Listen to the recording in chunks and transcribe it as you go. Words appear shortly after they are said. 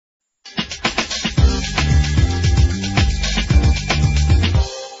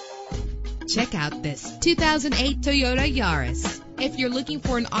Check out this 2008 Toyota Yaris. If you're looking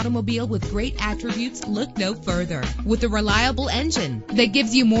for an automobile with great attributes, look no further. With a reliable engine that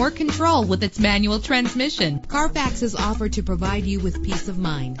gives you more control with its manual transmission, Carfax is offered to provide you with peace of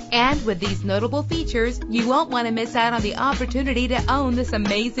mind. And with these notable features, you won't want to miss out on the opportunity to own this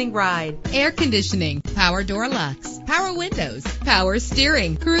amazing ride. Air conditioning, power door locks, power windows, power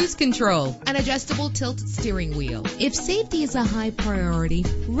steering, cruise control, an adjustable tilt steering wheel. If safety is a high priority,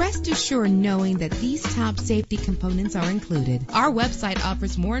 rest assured knowing that these top safety components are included. Our website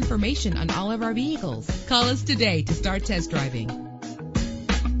offers more information on all of our vehicles. Call us today to start test driving.